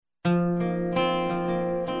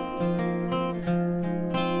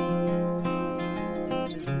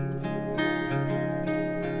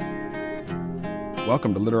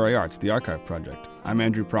Welcome to Literary Arts, the Archive Project. I'm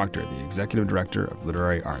Andrew Proctor, the Executive Director of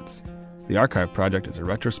Literary Arts. The Archive Project is a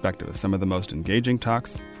retrospective of some of the most engaging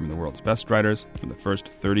talks from the world's best writers from the first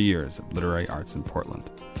 30 years of literary arts in Portland.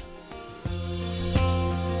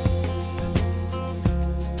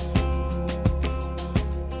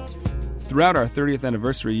 Throughout our 30th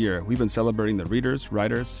anniversary year, we've been celebrating the readers,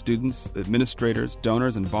 writers, students, administrators,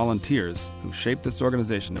 donors, and volunteers who shaped this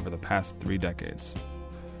organization over the past 3 decades.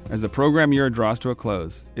 As the program year draws to a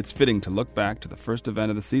close, it's fitting to look back to the first event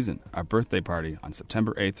of the season, our birthday party on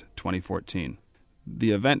September 8th, 2014.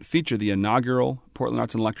 The event featured the inaugural Portland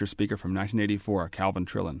Arts and Lecture speaker from 1984, Calvin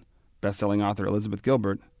Trillin, best-selling author Elizabeth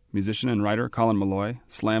Gilbert, musician and writer Colin Malloy,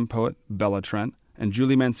 slam poet Bella Trent, and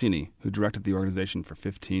Julie Mancini, who directed the organization for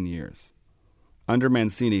 15 years. Under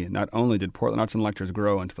Mancini, not only did Portland Arts and Lectures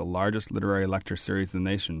grow into the largest literary lecture series in the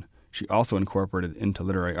nation, she also incorporated into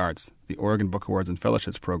Literary Arts the Oregon Book Awards and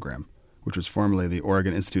Fellowships Program, which was formerly the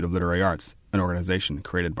Oregon Institute of Literary Arts, an organization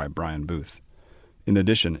created by Brian Booth. In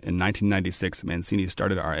addition, in 1996, Mancini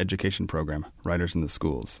started our education program, Writers in the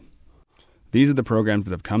Schools. These are the programs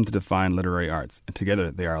that have come to define literary arts, and together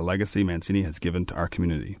they are a legacy Mancini has given to our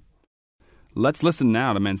community. Let's listen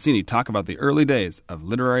now to Mancini talk about the early days of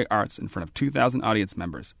literary arts in front of 2,000 audience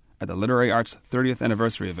members at the Literary Arts 30th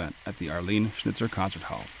anniversary event at the Arlene Schnitzer Concert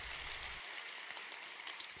Hall.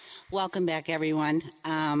 Welcome back, everyone.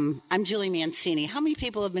 I'm Julie Mancini. How many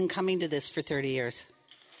people have been coming to this for 30 years?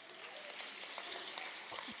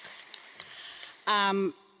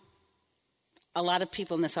 A lot of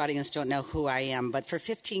people in this audience don't know who I am, but for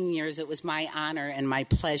 15 years it was my honor and my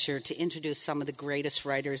pleasure to introduce some of the greatest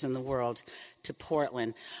writers in the world to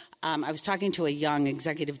Portland. I was talking to a young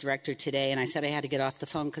executive director today, and I said I had to get off the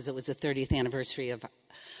phone because it was the 30th anniversary of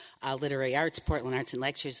Literary Arts, Portland Arts and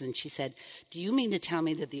Lectures, and she said, "Do you mean to tell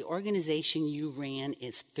me that the organization you ran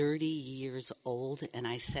is 30 years old?" And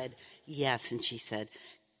I said, "Yes," and she said,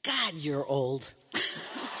 "God, you're old."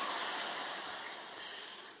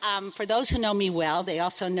 For those who know me well, they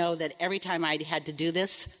also know that every time I had to do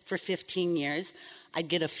this for 15 years, I'd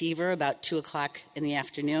get a fever about 2 o'clock in the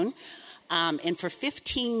afternoon. And for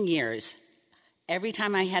 15 years, every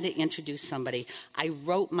time I had to introduce somebody, I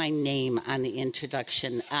wrote my name on the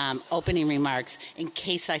introduction, opening remarks, in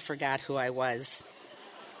case I forgot who I was.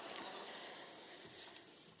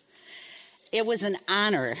 It was an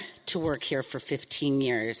honor to work here for 15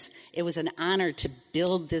 years. It was an honor to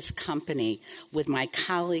build this company with my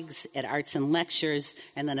colleagues at Arts and Lectures,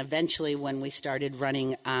 and then eventually when we started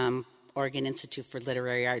running Oregon Institute for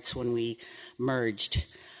Literary Arts when we merged.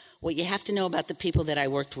 What you have to know about the people that I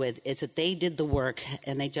worked with is that they did the work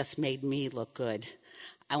and they just made me look good.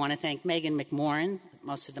 I want to thank Megan McMorrin.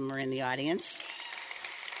 Most of them are in the audience.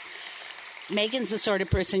 Megan's the sort of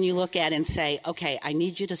person you look at and say, okay, I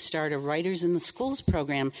need you to start a Writers in the Schools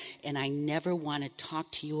program, and I never want to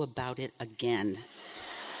talk to you about it again.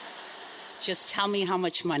 Just tell me how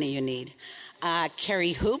much money you need.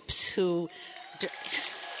 Carrie Hoops, who...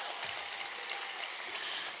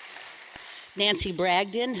 Nancy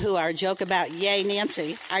Bragdon, who our joke about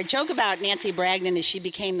Nancy Bragdon is she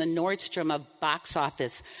became the Nordstrom of box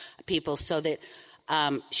office people, so that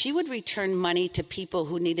she would return money to people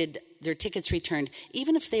who needed their tickets returned,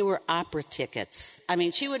 even if they were opera tickets. I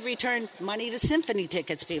mean, she would return money to symphony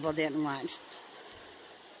tickets people didn't want.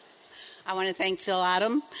 I want to thank Phil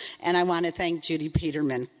Odom, and I want to thank Judy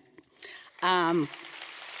Peterman.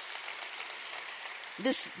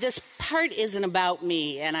 This part isn't about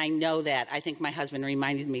me, and I know that. I think my husband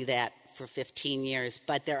reminded me that for 15 years,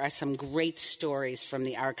 but there are some great stories from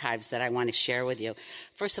the archives that I want to share with you.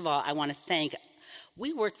 First of all, I want to thank...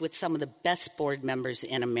 We worked with some of the best board members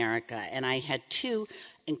in America, and I had 2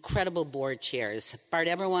 incredible board chairs, Bart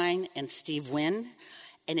Eberwein and Steve Wynn,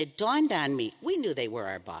 and it dawned on me, we knew they were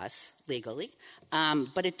our boss legally,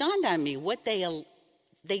 but it dawned on me what they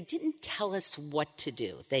didn't tell us what to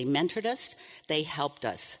do. They mentored us, they helped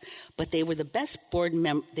us, but they were the best board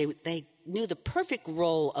members. They knew the perfect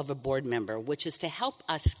role of a board member, which is to help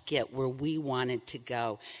us get where we wanted to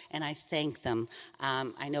go, and I thank them.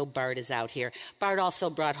 I know Bart is out here. Bart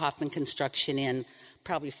also brought Hoffman Construction in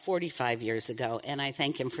probably 45 years ago, and I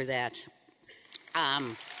thank him for that.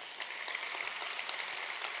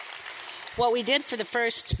 What we did for the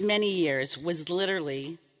first many years was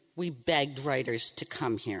literally... we begged writers to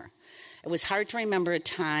come here. It was hard to remember a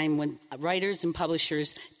time when writers and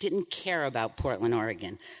publishers didn't care about Portland,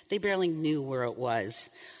 Oregon. They barely knew where it was.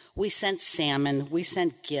 We sent salmon, we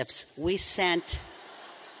sent gifts, we sent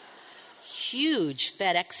huge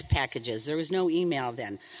FedEx packages. There was no email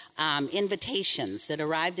then. Invitations that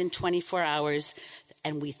arrived in 24 hours,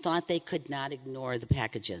 and we thought they could not ignore the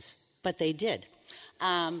packages. but they did.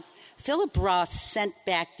 Philip Roth sent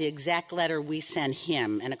back the exact letter we sent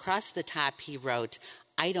him, and across the top he wrote,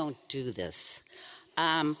 "I don't do this."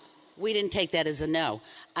 We didn't take that as a no.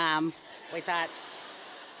 We thought,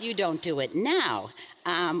 you don't do it now.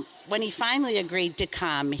 When he finally agreed to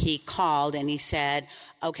come, he called and he said,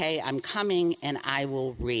 "Okay, I'm coming and I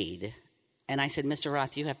will read." And I said, "Mr.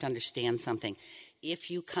 Roth, you have to understand something. If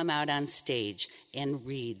you come out on stage and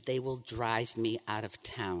read, they will drive me out of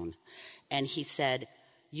town." And he said,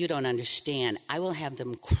 "You don't understand. I will have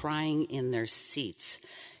them crying in their seats."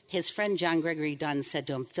 His friend John Gregory Dunn said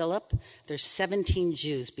to him, "Philip, there's 17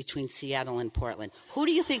 Jews between Seattle and Portland. Who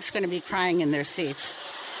do you think is going to be crying in their seats?"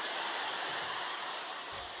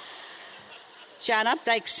 John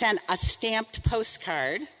Updike sent a stamped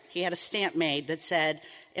postcard. He had a stamp made that said,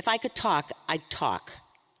 "If I could talk, I'd talk.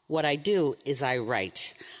 What I do is I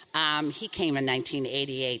write." He came in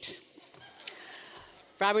 1988.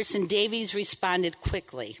 Robertson Davies responded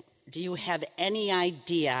quickly, "Do you have any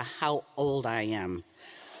idea how old I am?"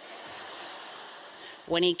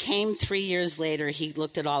 When he came 3 years later, he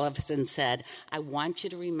looked at all of us and said, "I want you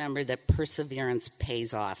to remember that perseverance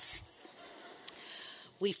pays off."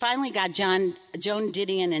 We finally got Joan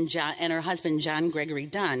Didion and her husband, John Gregory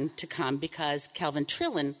Dunn, to come because Calvin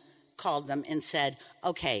Trillin called them and said,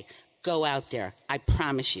 "Okay, go out there. I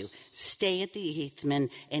promise you. Stay at the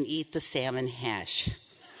Heathman and eat the salmon hash."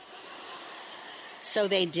 So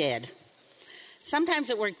they did.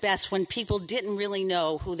 Sometimes it worked best when people didn't really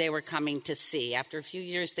know who they were coming to see. After a few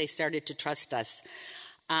years, they started to trust us.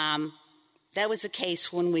 That was the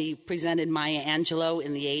case when we presented Maya Angelou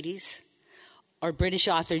in the 80s, or British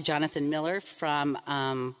author Jonathan Miller from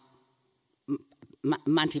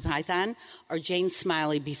Monty Python, or Jane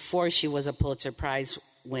Smiley before she was a Pulitzer Prize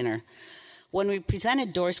winner. When we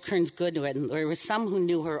presented Doris Kearns Goodwin, there were some who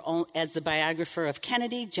knew her as the biographer of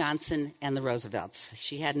Kennedy, Johnson, and the Roosevelts.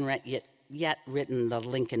 She hadn't yet written the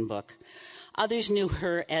Lincoln book. Others knew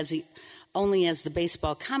her only as the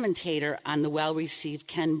baseball commentator on the well-received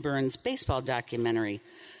Ken Burns baseball documentary.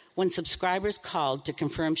 When subscribers called to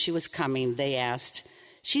confirm she was coming, they asked,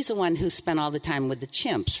 "She's the one who spent all the time with the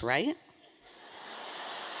chimps, right?"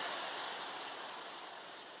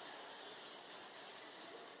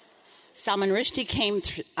 Salman Rushdie came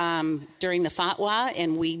during the fatwa,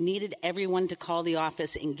 and we needed everyone to call the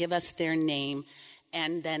office and give us their name,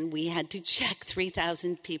 and then we had to check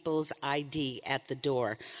 3,000 people's ID at the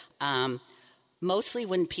door. Mostly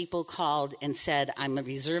when people called and said, "I'm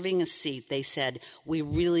reserving a seat," they said, "We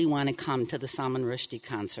really want to come to the Salman Rushdie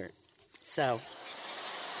concert." So,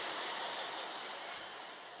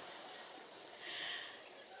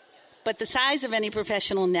 but the size of any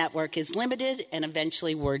professional network is limited, and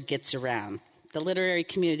eventually word gets around. The literary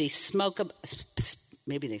community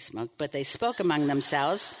maybe they smoked, but they spoke among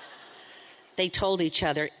themselves. They told each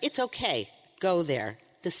other, "It's okay, go there.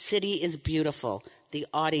 The city is beautiful. The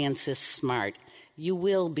audience is smart. You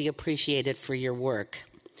will be appreciated for your work."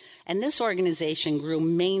 And this organization grew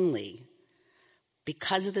mainly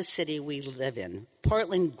because of the city we live in.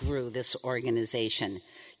 Portland grew this organization.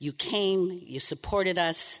 You came, you supported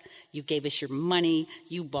us, you gave us your money,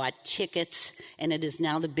 you bought tickets, and it is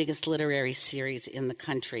now the biggest literary series in the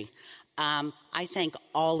country. I thank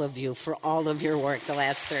all of you for all of your work the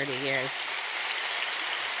last 30 years.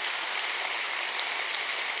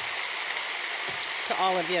 To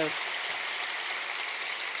all of you.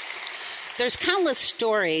 There's countless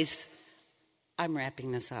stories, I'm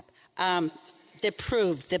wrapping this up, that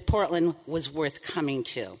prove that Portland was worth coming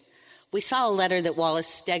to. We saw a letter that Wallace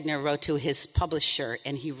Stegner wrote to his publisher,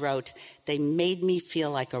 and he wrote, "They made me feel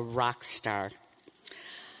like a rock star.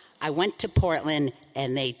 I went to Portland,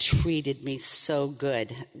 and they treated me so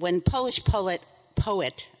good." When Polish poet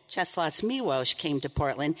Czesław Miłosz came to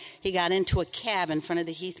Portland, he got into a cab in front of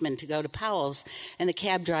the Heathman to go to Powell's, and the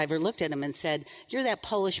cab driver looked at him and said, "You're that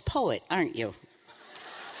Polish poet, aren't you?"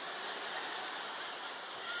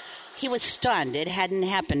 He was stunned. It hadn't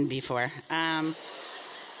happened before.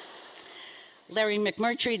 Larry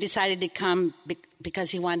McMurtry decided to come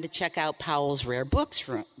because he wanted to check out Powell's rare book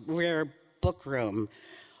room.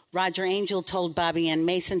 Roger Angell told Bobby Ann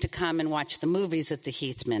Mason to come and watch the movies at the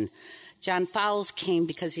Heathman. John Fowles came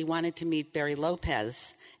because he wanted to meet Barry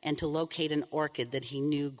Lopez and to locate an orchid that he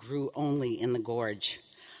knew grew only in the gorge.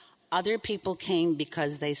 Other people came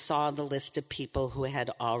because they saw the list of people who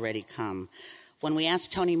had already come. When we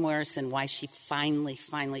asked Toni Morrison why she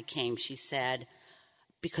finally came, she said,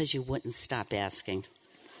 "Because you wouldn't stop asking."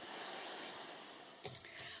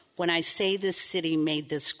 When I say this city made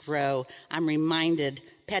this grow, I'm reminded,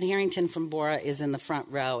 Pat Harrington from Bora is in the front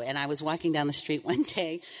row, and I was walking down the street one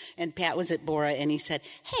day, and Pat was at Bora, and he said,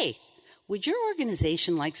 "Hey, would your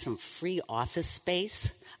organization like some free office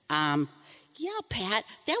space? Yeah, Pat,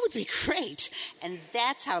 that would be great. And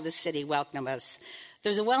that's how the city welcomed us.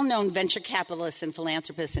 There's a well-known venture capitalist and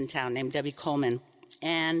philanthropist in town named Debbie Coleman.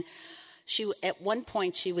 And at one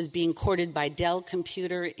point, she was being courted by Dell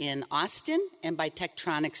Computer in Austin and by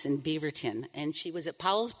Tektronix in Beaverton. And she was at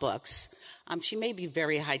Powell's Books. She may be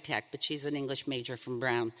very high-tech, but she's an English major from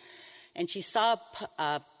Brown. And she saw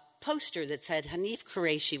a poster that said Hanif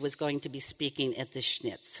Qureshi was going to be speaking at the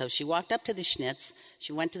Schnitz. So she walked up to the Schnitz,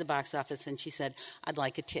 she went to the box office, and she said, I'd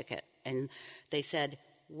like a ticket. And they said,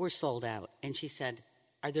 we're sold out. And she said,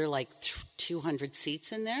 are there like 200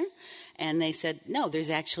 seats in there? And they said, no,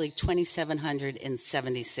 there's actually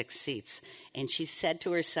 2,776 seats. And she said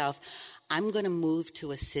to herself, I'm going to move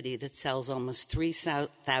to a city that sells almost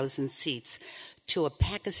 3,000 seats to a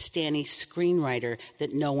Pakistani screenwriter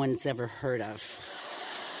that no one's ever heard of.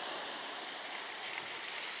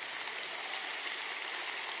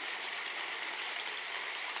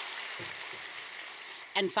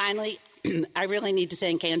 And finally, I really need to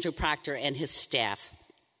thank Andrew Proctor and his staff.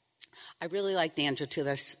 I really liked Andrew till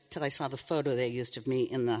I saw the photo they used of me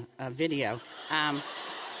in the video.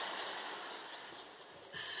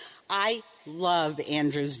 I love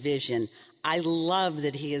Andrew's vision. I love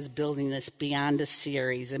that he is building this beyond a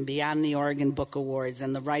series and beyond the Oregon Book Awards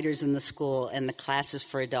and the writers in the school and the classes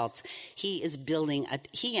for adults. He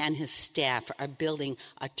and his staff are building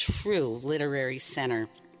a true literary center.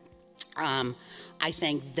 I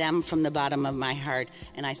thank them from the bottom of my heart,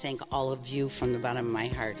 and I thank all of you from the bottom of my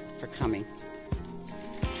heart for coming.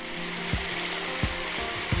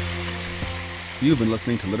 You've been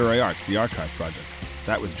listening to Literary Arts, the Archive Project.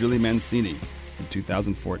 That was Julie Mancini in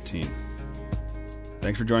 2014.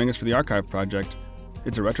 Thanks for joining us for the Archive Project.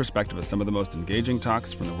 It's a retrospective of some of the most engaging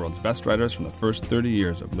talks from the world's best writers from the first 30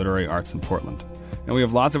 years of literary arts in Portland. And we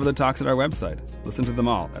have lots of other talks at our website. Listen to them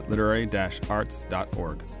all at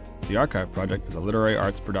literary-arts.org. The Archive Project is a literary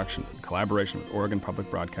arts production in collaboration with Oregon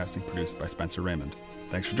Public Broadcasting, produced by Spencer Raymond.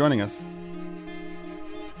 Thanks for joining us.